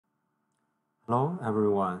Hello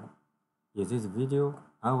everyone. In this video,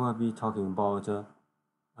 I will be talking about a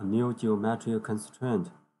new geometric constraint,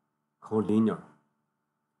 collinear.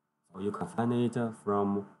 So you can find it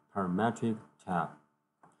from parametric tab.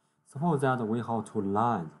 Suppose that we have two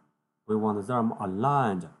lines. We want them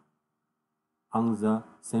aligned on the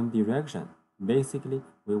same direction. Basically,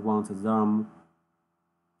 we want them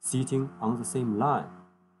sitting on the same line.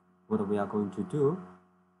 What we are going to do,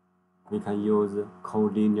 we can use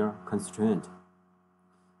collinear constraint.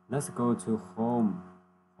 Let's go to Home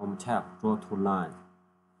tab, draw two lines.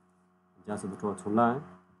 Just draw two lines.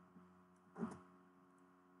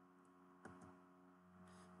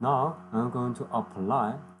 Now I'm going to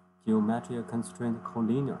apply geometric constraint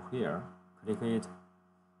collinear here. Click it,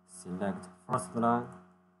 select first line,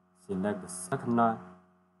 select second line,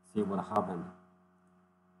 see what happened.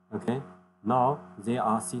 Okay, now they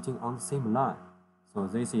are sitting on the same line. So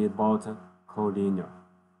this is about collinear.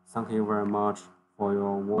 Thank you very much for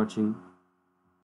your watching.